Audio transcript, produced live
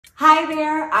Hi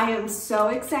there, I am so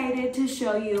excited to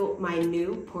show you my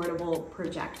new portable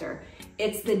projector.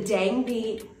 It's the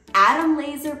Dangbei Atom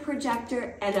Laser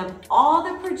Projector, and of all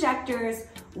the projectors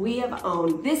we have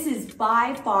owned, this is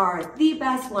by far the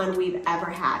best one we've ever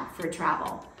had for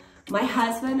travel. My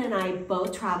husband and I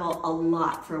both travel a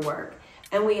lot for work,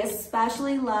 and we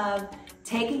especially love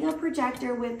taking a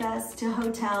projector with us to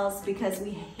hotels because we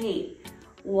hate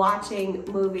watching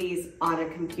movies on a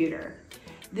computer.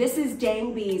 This is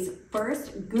Dangbei's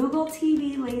first Google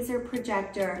TV laser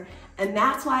projector, and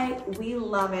that's why we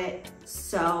love it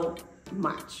so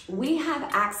much. We have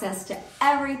access to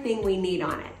everything we need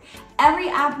on it. Every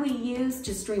app we use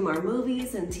to stream our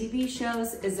movies and TV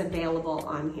shows is available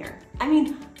on here. I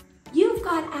mean, you've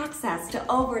got access to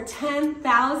over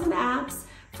 10,000 apps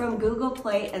from Google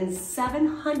Play and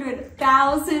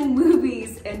 700,000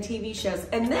 movies and TV shows.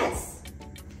 And this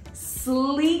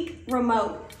sleek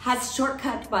remote has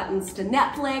shortcut buttons to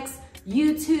Netflix,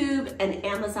 YouTube, and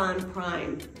Amazon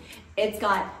Prime. It's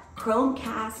got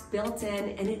Chromecast built in,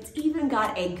 and it's even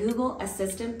got a Google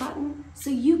Assistant button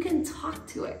so you can talk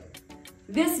to it.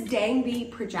 This Dangbei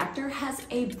projector has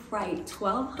a bright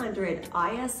 1200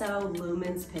 ISO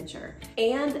lumens picture,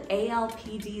 and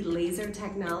ALPD laser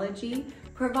technology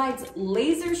provides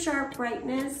laser sharp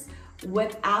brightness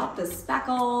without the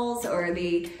speckles or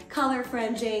the color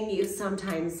fringing you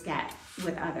sometimes get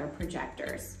with other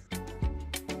projectors.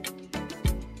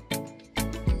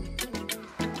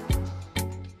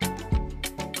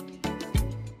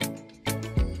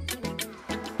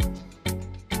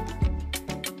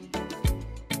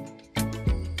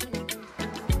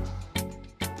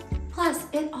 Plus,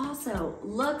 it also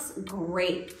looks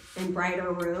great in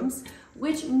brighter rooms,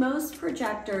 which most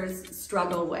projectors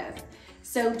struggle with.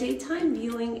 So daytime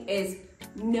viewing is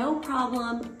no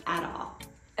problem at all.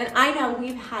 And I know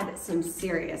we've had some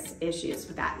serious issues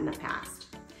with that in the past.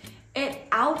 It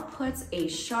outputs a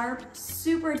sharp,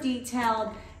 super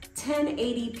detailed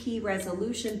 1080p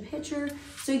resolution picture,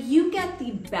 so you get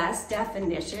the best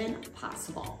definition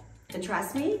possible. And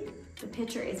trust me, the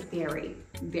picture is very,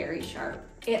 very sharp.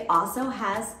 It also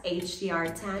has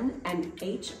HDR10 and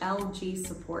HLG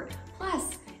support.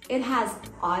 Plus, it has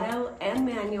auto and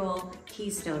manual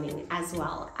keystoning as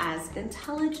well as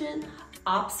intelligent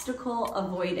obstacle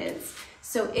avoidance.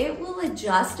 So it will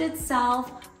adjust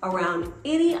itself around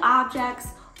any objects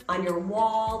on your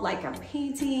wall, like a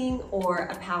painting or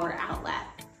a power outlet.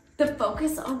 The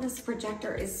focus on this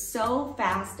projector is so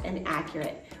fast and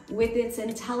accurate with its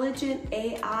intelligent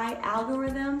AI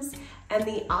algorithms and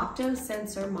the opto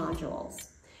sensor modules.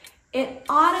 It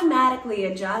automatically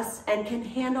adjusts and can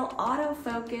handle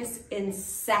autofocus in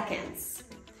seconds.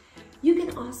 You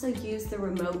can also use the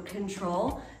remote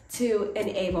control to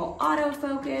enable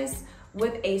autofocus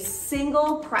with a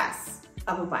single press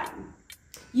of a button.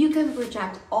 You can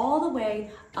project all the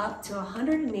way up to a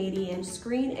 180-inch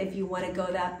screen if you want to go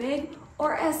that big,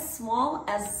 or as small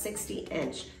as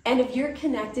 60-inch. And if you're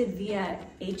connected via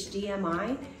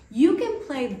HDMI, you can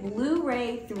play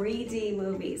Blu-ray 3D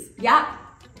movies. Yep,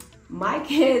 my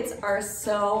kids are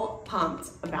so pumped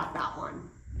about that one.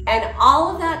 And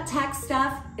all of that tech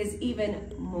stuff is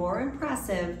even more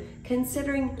impressive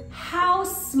considering how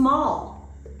small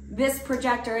this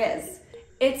projector is.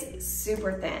 It's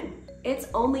super thin. It's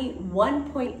only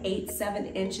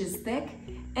 1.87 inches thick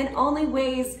and only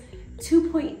weighs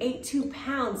 2.82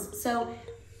 pounds. So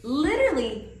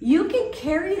literally, you can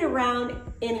carry it around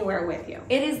anywhere with you.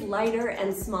 It is lighter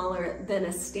and smaller than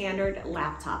a standard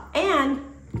laptop. And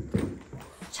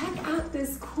check out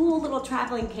this cool little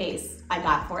traveling case I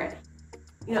got for it.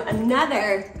 You know,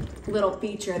 another little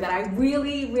feature that I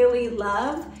really, really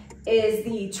love is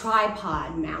the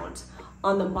tripod mount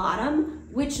on the bottom,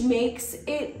 which makes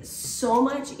it so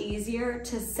much easier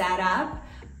to set up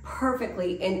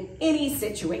perfectly in any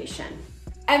situation.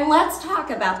 And let's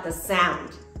talk about the sound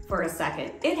for a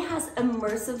second. It has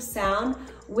immersive sound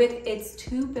with its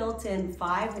two built-in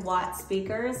 5-watt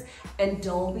speakers and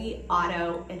Dolby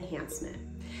Auto enhancement.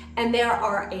 And there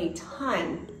are a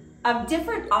ton of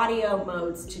different audio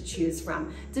modes to choose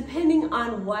from, depending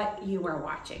on what you are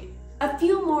watching. A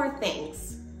few more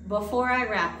things before I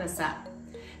wrap this up.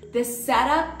 The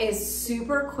setup is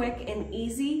super quick and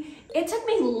easy. It took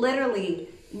me literally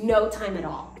no time at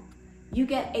all. You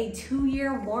get a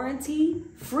 2-year warranty,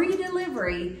 free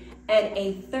delivery, and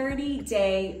a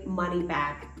 30-day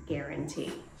money-back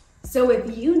guarantee. So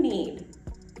if you need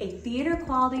a theater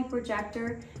quality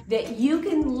projector that you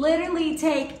can literally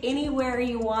take anywhere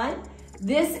you want,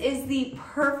 this is the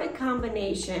perfect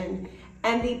combination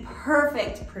and the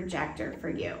perfect projector for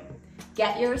you.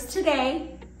 Get yours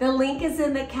today. The link is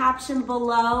in the caption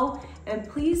below, And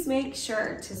please make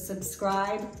sure to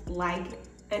subscribe, like,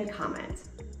 and comment.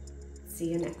 See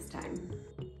you next time.